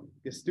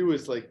 Stu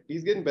is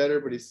he's getting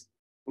better, but he's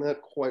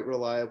not quite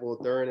reliable.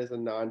 Duren is a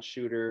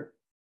non-shooter.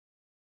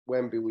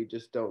 Wemby, we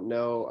just don't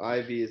know.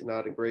 Ivy is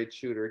not a great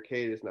shooter.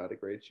 Cade is not a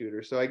great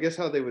shooter. So I guess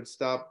how they would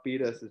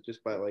beat us is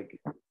just by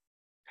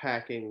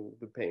packing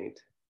the paint.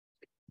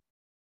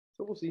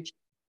 So we'll see.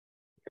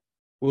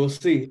 We'll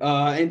see.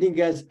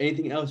 Anything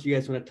else you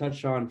guys want to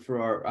touch on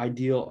for our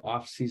ideal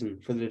off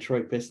season for the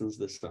Detroit Pistons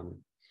this summer?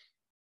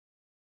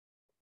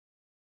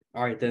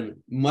 All right,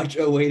 then, much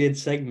awaited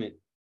segment.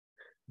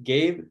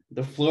 Gabe,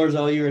 the floor is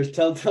all yours.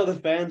 Tell the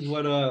fans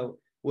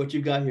what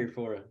you got here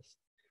for us.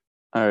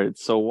 All right,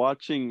 so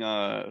watching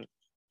the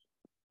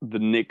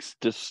Knicks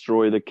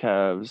destroy the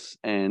Cavs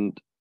and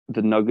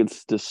the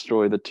Nuggets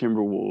destroy the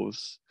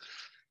Timberwolves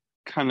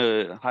kind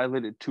of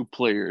highlighted 2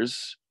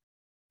 players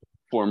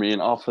for me,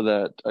 and off of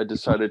that, I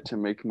decided to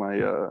make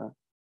my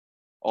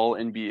all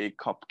NBA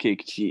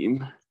cupcake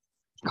team.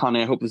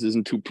 Connie, I hope this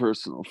isn't too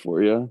personal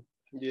for you.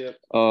 Yeah.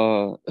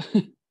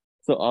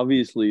 So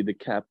obviously the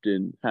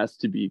captain has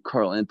to be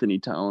Karl Anthony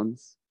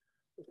Towns.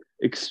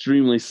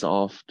 Extremely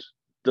soft,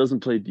 doesn't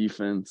play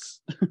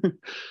defense.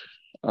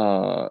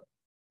 Got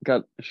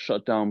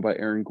shut down by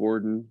Aaron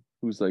Gordon,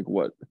 who's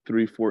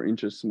 3-4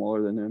 inches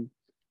smaller than him.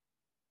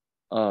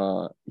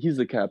 He's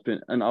the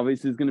captain, and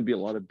obviously there's going to be a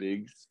lot of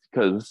bigs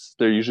because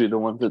they're usually the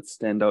ones that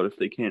stand out if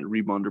they can't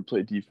rebound or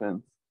play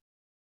defense.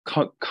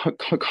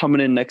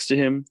 Coming in next to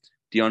him,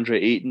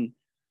 DeAndre Ayton.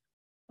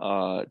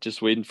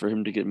 Just waiting for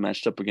him to get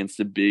matched up against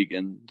the big,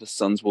 and the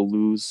Suns will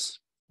lose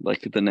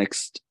the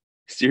next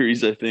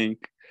series, I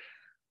think.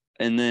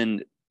 And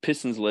then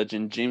Pistons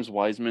legend James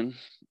Wiseman.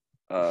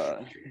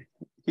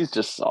 He's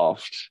just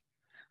soft.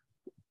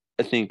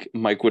 I think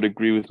Mike would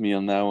agree with me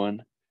on that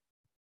one.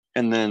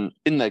 And then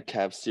in that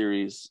Cavs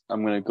series,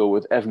 I'm going to go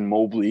with Evan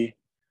Mobley.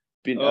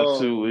 being Oh,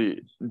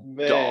 absolutely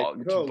man,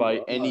 dogged come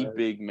by any on.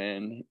 big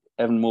man.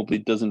 Evan Mobley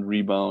doesn't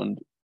rebound.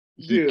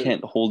 He Dude,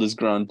 can't hold his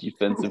ground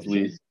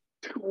defensively. he's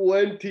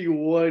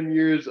 21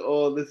 years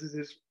old. This is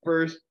his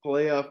first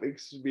playoff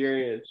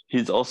experience.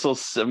 He's also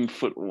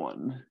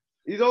 7'1".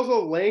 He's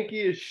also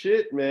lanky as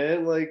shit,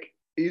 man. Like,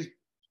 he's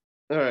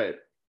all right.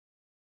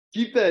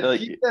 Keep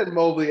Like, that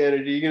Mobley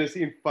energy. You're gonna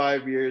see in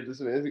 5 years.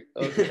 This man.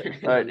 Okay.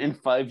 all right, in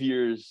 5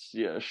 years,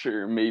 yeah,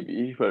 sure,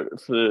 maybe,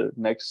 but for the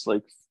next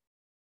like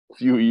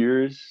few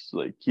years,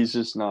 like he's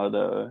just not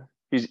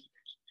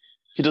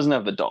he doesn't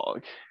have the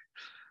dog.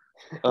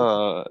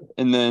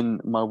 And then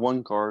my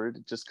one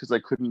guard, just because I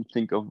couldn't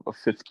think of a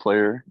fifth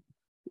player,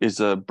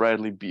 is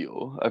Bradley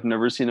Beal. I've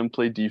never seen him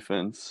play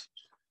defense,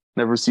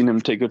 never seen him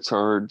take a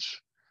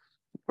charge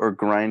or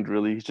grind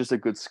really. He's just a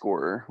good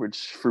scorer,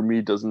 which for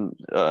me doesn't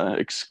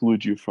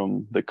exclude you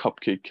from the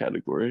cupcake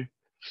category.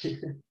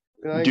 And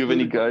I Do you have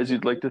any included guys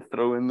you'd like to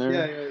throw in there?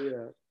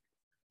 yeah.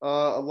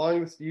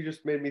 Along this, you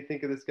just made me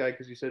think of this guy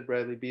because you said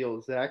Bradley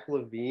Beal, Zach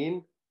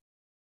LaVine,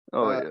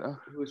 Oh yeah.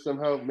 who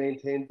somehow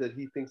maintains that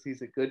he thinks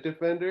he's a good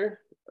defender.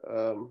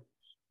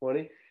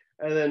 Funny.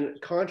 And then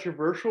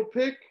controversial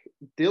pick,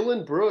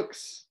 Dylan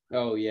Brooks.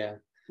 Oh yeah.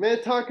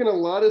 Man, talking a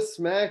lot of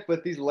smack,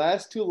 but these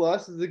last two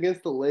losses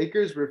against the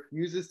Lakers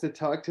refuses to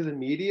talk to the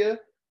media.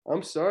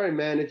 I'm sorry,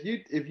 man. If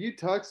you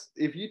talk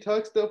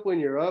stuff when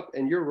you're up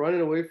and you're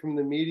running away from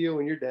the media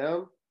when you're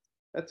down,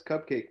 that's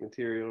cupcake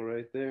material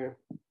right there.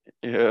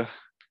 Yeah.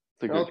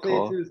 It's a I'll good say it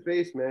call. to his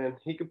face, man.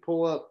 He could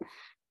pull up.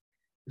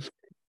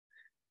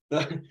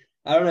 I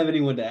don't have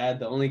anyone to add.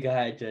 The only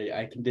guy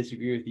I can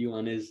disagree with you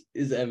on is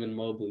Evan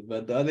Mobley,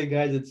 but the other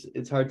guys,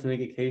 it's hard to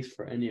make a case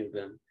for any of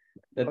them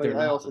that Oh they're yeah,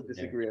 I not also in there.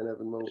 disagree on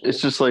Evan Mobley.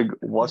 It's just like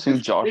watching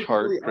Just Josh physically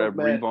Hart grab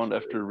outmatched. rebound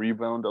after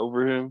rebound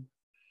over him.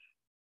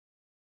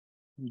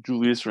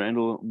 Julius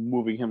Randle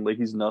moving him like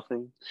he's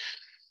nothing.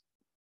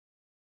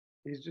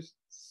 He's just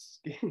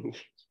skinny.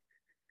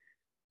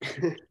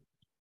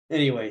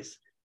 Anyways,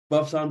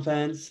 Buffs on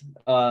fans,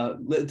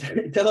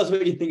 tell us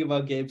what you think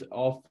about Gabe's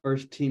all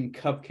first team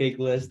cupcake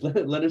list.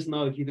 Let us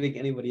know if you think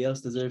anybody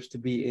else deserves to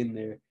be in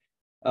there.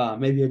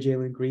 Maybe a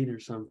Jalen Green or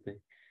something.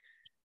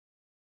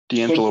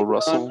 D'Angelo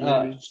Russell,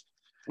 maybe.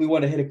 We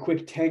want to hit a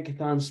quick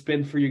tankathon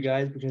spin for you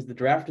guys because the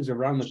draft is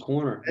around the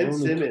corner. Ben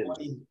Simmons.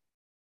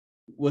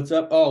 What's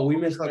up? Oh, we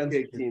missed Ben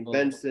Cupcake Simmons. team.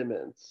 Ben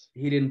Simmons.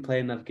 He didn't play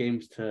enough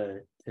games to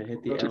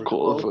hit the To eligibility.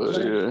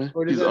 qualify, yeah.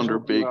 Or does He's that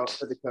help you out underbaked.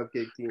 for the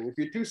cupcake team? If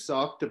you're too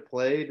soft to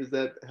play, does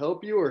that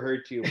help you or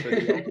hurt you for the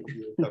cupcake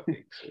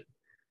team?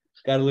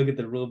 Got to look at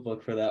the rule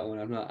book for that one.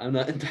 I'm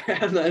not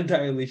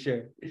entirely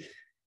sure.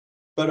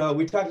 But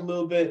we talked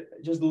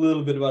just a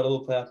little bit about a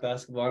little playoff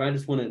basketball, and I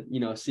just want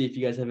to, see if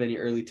you guys have any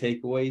early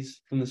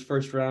takeaways from this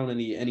first round,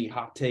 any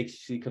hot takes you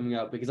see coming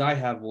out, because I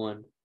have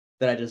one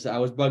that I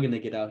was bugging to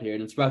get out here,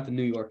 and it's about the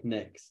New York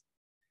Knicks.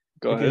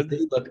 Go because ahead. they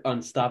look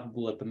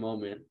unstoppable at the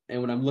moment.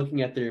 And when I'm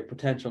looking at their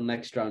potential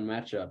next round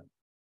matchup,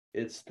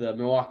 it's the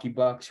Milwaukee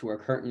Bucks, who are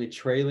currently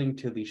trailing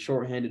to the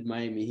shorthanded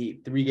Miami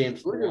Heat, 3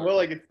 games to Looking 1. more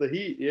like it's the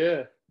Heat,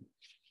 yeah.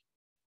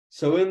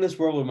 So in this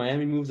world where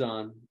Miami moves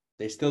on,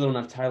 they still don't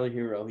have Tyler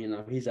Hero.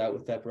 He's out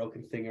with that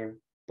broken finger.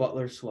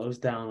 Butler slows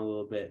down a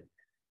little bit.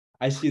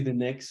 I see the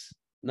Knicks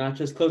not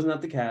just closing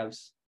out the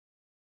Cavs,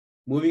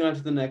 moving on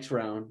to the next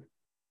round,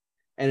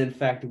 and in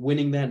fact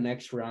winning that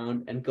next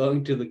round and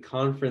going to the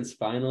conference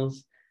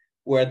finals,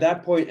 where at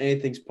that point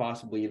anything's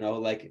possible.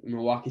 Like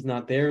Milwaukee's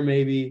not there,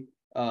 maybe.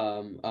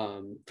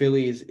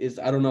 Philly is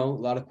I don't know, a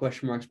lot of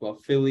question marks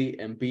about Philly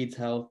and Embiid's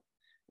health.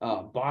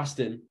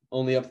 Boston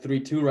only up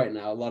 3-2 right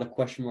now, a lot of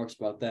question marks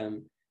about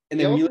them. And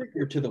then we look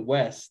here to the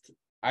West.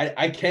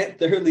 I can't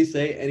thoroughly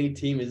say any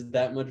team is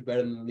that much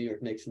better than the New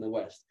York Knicks in the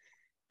West.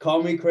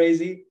 Call me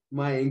crazy.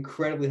 My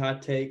incredibly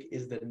hot take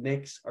is the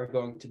Knicks are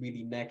going to be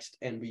the next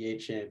NBA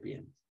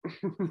champion.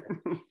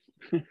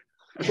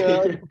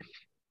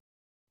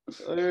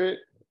 All right.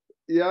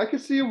 Yeah, I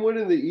could see him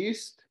winning the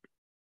East.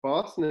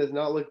 Boston has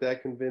not looked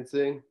that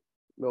convincing.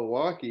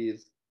 Milwaukee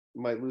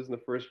might lose in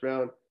the first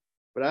round.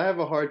 But I have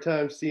a hard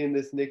time seeing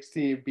this Knicks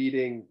team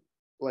beating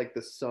like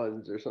the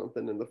Suns or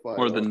something in the finals.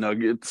 Or the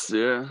Nuggets,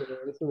 yeah.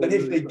 But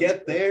if they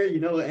get there,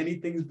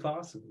 anything's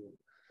possible.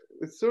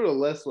 It's sort of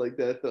less like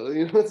that, though.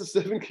 It's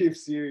a 7-game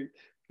series.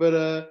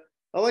 But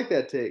I like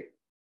that take.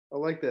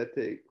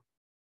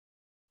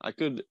 I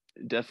could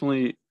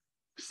definitely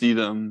see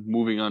them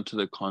moving on to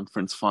the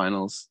conference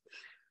finals.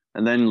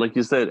 And then, like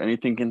you said,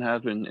 anything can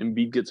happen.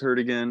 Embiid gets hurt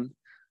again.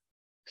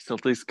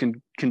 Celtics can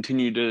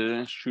continue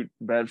to shoot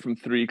bad from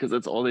 3 because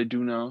that's all they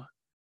do now.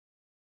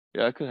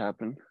 Yeah, it could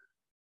happen.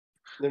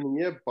 I mean,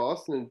 yeah,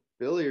 Boston and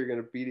Philly are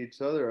going to beat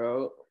each other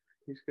out.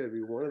 He's got to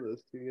be one of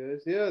those 2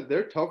 guys. Yeah,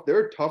 they're tough.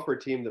 They're a tougher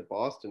team than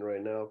Boston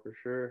right now, for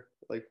sure.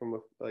 Like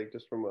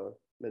just from a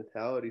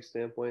mentality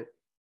standpoint.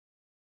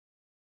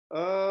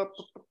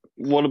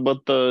 What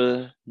about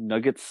the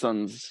Nuggets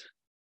Suns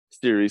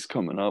series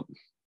coming up?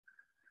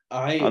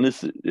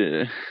 Honestly,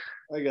 yeah.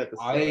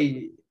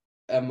 I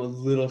am a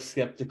little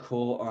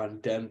skeptical on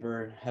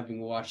Denver,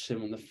 having watched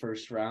him in the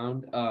first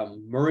round.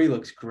 Murray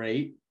looks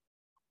great.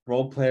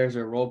 role players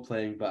are role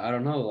playing, but I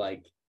don't know,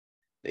 like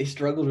they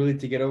struggled really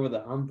to get over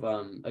the hump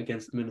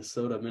against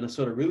Minnesota.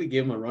 Minnesota really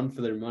gave them a run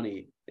for their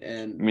money, I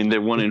and mean, they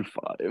won in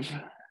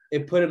 5.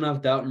 it put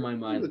enough doubt in my It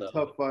was mind, a though.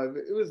 tough 5.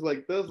 It was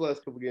like those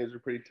last couple games were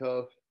pretty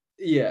tough.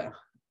 Yeah,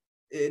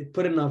 it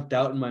put enough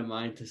doubt in my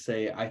mind to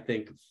say I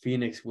think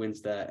Phoenix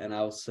wins that, and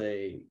I'll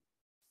say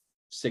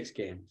 6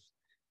 games.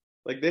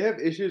 Like they have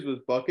issues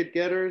with bucket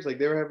getters. Like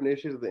they were having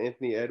issues with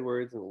Anthony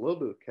Edwards and a little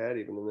bit with Cat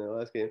even in their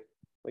last game.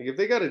 Like if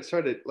they got to try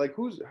to like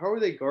how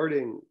are they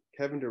guarding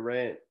Kevin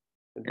Durant?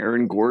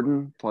 Aaron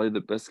Gordon, probably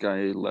the best guy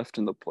left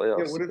in the Yeah,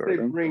 playoffs what to if they guard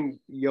him. bring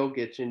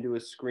Jokic into a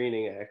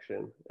screening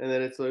action and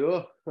then it's like,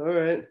 oh, all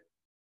right.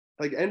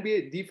 Like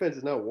NBA defense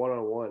is not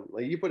one-on-one.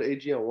 Like you put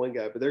AG on one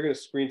guy, but they're gonna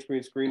screen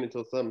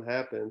until something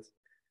happens.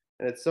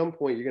 And at some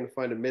point you're gonna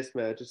find a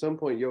mismatch. At some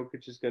point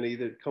Jokic is gonna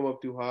either come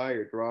up too high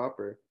or drop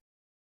or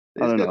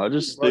I don't know. I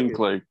just think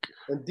like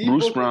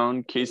Bruce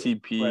Brown,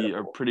 KCP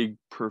are pretty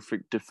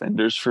perfect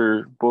defenders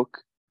for Book.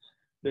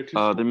 They're too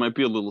small. They might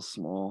be a little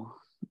small.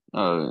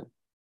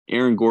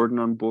 Aaron Gordon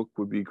on Book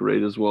would be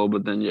great as well,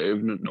 but then yeah,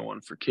 even no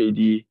one for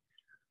KD.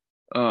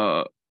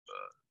 I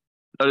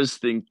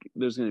just think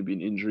there's going to be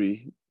an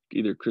injury,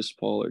 either Chris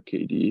Paul or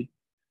KD.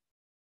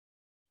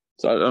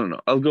 So I don't know.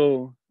 I'll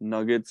go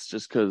Nuggets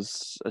just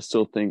because I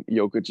still think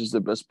Jokic is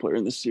the best player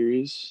in the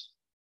series.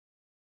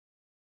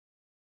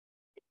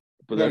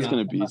 But that's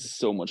going to be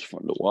so much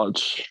fun to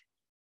watch.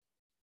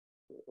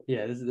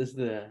 Yeah, this is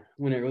the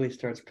when it really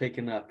starts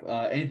picking up.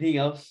 Anything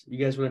else you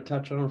guys want to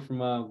touch on from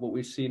what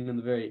we've seen in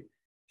the very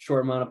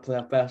short amount of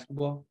playoff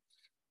basketball?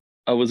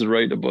 I was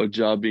right about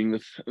Ja being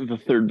the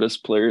third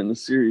best player in the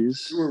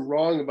series. You were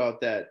wrong about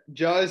that.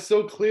 Ja is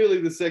so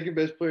clearly the second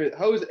best player.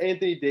 How is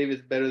Anthony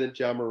Davis better than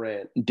Ja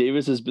Morant?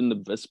 Davis has been the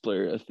best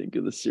player, I think,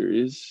 of the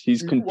series.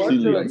 He's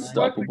completely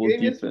unstoppable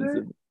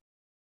defensive.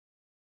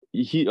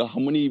 How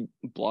many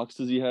blocks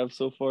does he have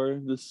so far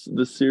this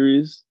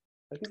series?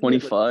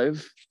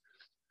 25.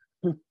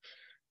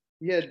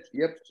 He had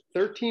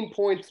 13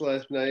 points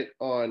last night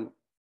on.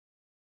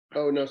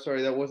 Oh no,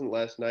 sorry, that wasn't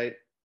last night.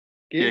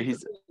 He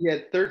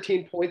had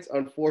 13 points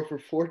on 4 for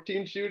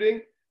 14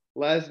 shooting.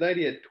 Last night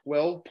he had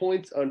 12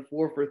 points on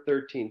 4 for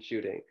 13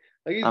 shooting.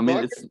 Like he's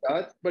blocking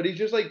shots, but he's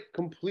just like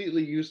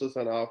completely useless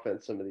on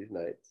offense some of these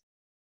nights.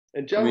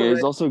 And John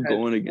he's also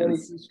going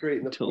against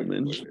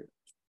Tillman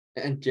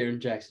and Jaren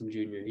Jackson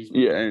Jr.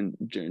 And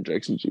Jaren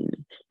Jackson Jr.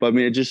 But I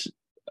mean,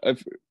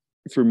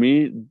 for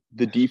me,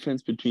 the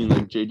defense between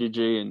like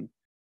JJJ and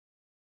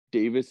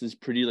Davis is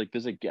pretty like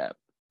there's a gap.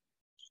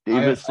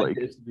 Davis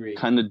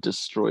kind of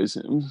destroys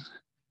him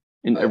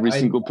in every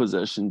single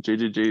possession.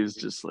 JJJ is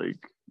just like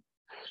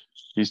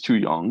he's too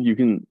young.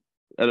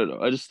 I don't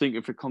know. I just think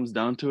if it comes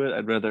down to it,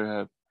 I'd rather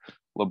have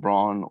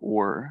LeBron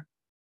or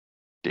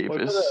Davis.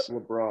 I'd rather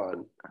have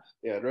LeBron.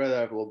 Yeah, I'd rather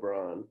have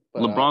LeBron.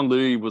 But, LeBron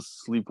literally was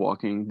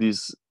sleepwalking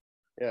these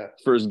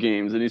first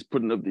games, and he's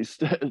putting up these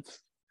stats.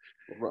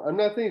 I'm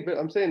not saying, but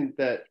I'm saying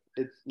that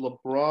it's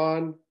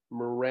LeBron,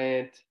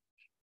 Morant,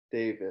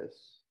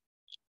 Davis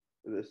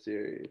for this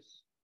series.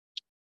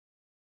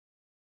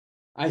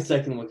 I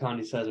second what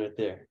Connie says right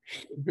there.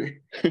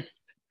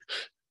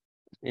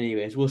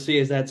 Anyways, we'll see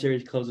as that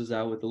series closes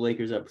out with the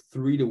Lakers up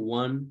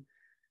 3-1.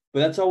 But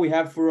that's all we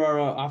have for our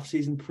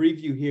off-season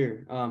preview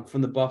here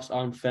from the Buffs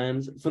on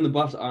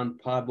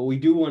pod. But we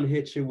do want to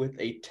hit you with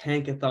a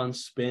tankathon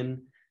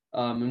spin,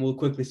 and we'll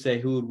quickly say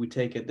who would we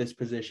take at this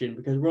position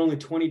because we're only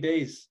 20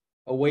 days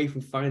away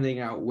from finding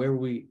out where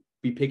we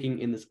be picking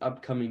in this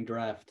upcoming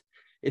draft.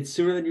 It's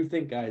sooner than you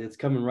think, guys. It's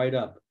coming right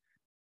up.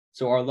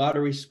 So our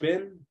lottery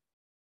spin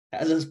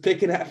has us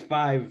picking at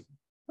 5.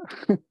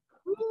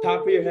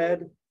 Top of your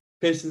head,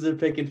 Pistons are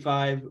picking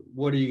 5.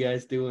 What are you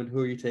guys doing? Who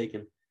are you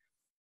taking?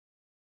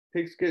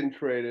 Pick's getting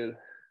traded.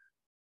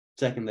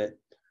 Second that.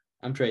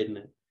 I'm trading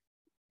it.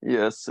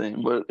 Yeah,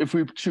 same. But if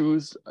we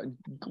choose,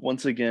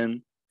 once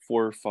again,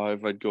 4 or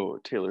 5, I'd go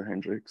Taylor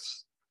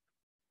Hendricks.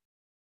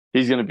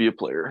 He's going to be a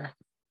player.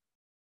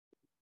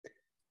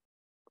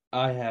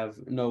 I have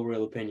no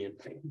real opinion.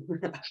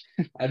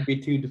 I'd be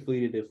too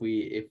deflated if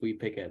we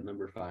pick at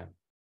number 5.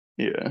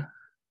 Yeah.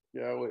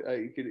 Yeah,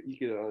 you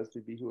could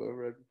honestly be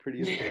whoever. I'd be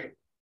pretty upset.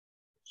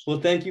 Well,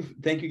 thank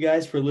you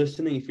guys for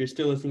listening. If you're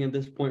still listening at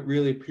this point,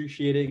 really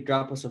appreciate it.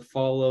 Drop us a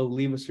follow,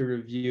 leave us a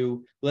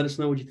review. Let us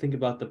know what you think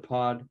about the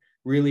pod.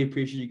 Really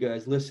appreciate you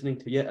guys listening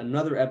to yet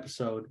another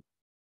episode.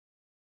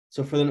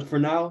 So for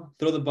now,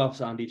 throw the Buffs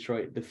on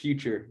Detroit. The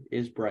future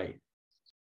is bright.